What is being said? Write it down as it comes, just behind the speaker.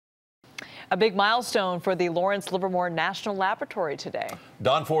A big milestone for the Lawrence Livermore National Laboratory today.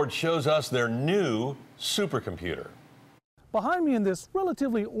 Don Ford shows us their new supercomputer. Behind me in this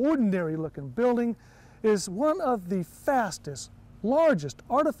relatively ordinary looking building is one of the fastest, largest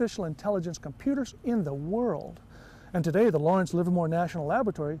artificial intelligence computers in the world. And today the Lawrence Livermore National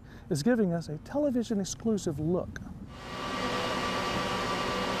Laboratory is giving us a television exclusive look.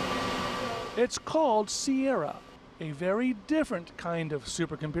 It's called Sierra, a very different kind of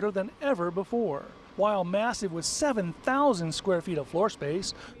supercomputer than ever before. While massive with 7,000 square feet of floor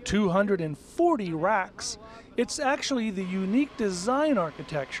space, 240 racks, it's actually the unique design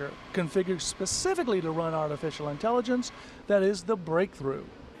architecture configured specifically to run artificial intelligence that is the breakthrough.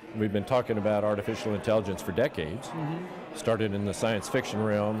 We've been talking about artificial intelligence for decades. Started in the science fiction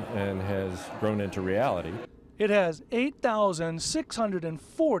realm and has grown into reality. It has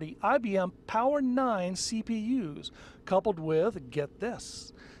 8,640 IBM Power 9 CPUs, coupled with, get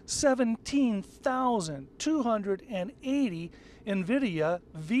this, 17,280 NVIDIA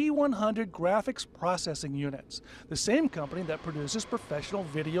V100 graphics processing units, the same company that produces professional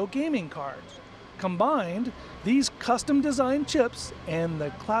video gaming cards. Combined, these custom-designed chips and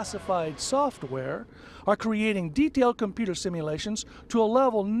the classified software are creating detailed computer simulations to a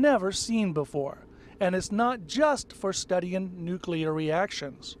level never seen before. And it's not just for studying nuclear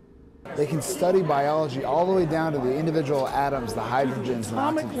reactions. They can study biology all the way down to the individual atoms, the hydrogens,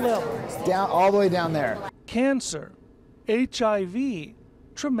 atomic levels, down all the way down there. Cancer, HIV,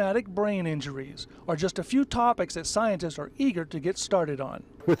 traumatic brain injuries are just a few topics that scientists are eager to get started on.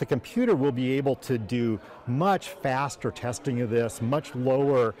 With the computer, we'll be able to do much faster testing of this, much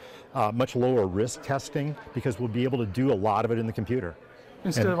lower risk testing, because we'll be able to do a lot of it in the computer.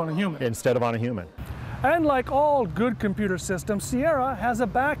 Instead of on a human. Instead of on a human. And like all good computer systems, Sierra has a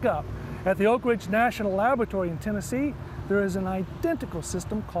backup. At the Oak Ridge National Laboratory in Tennessee, there is an identical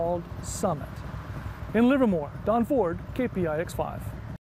system called Summit. In Livermore, Don Ford, KPIX 5.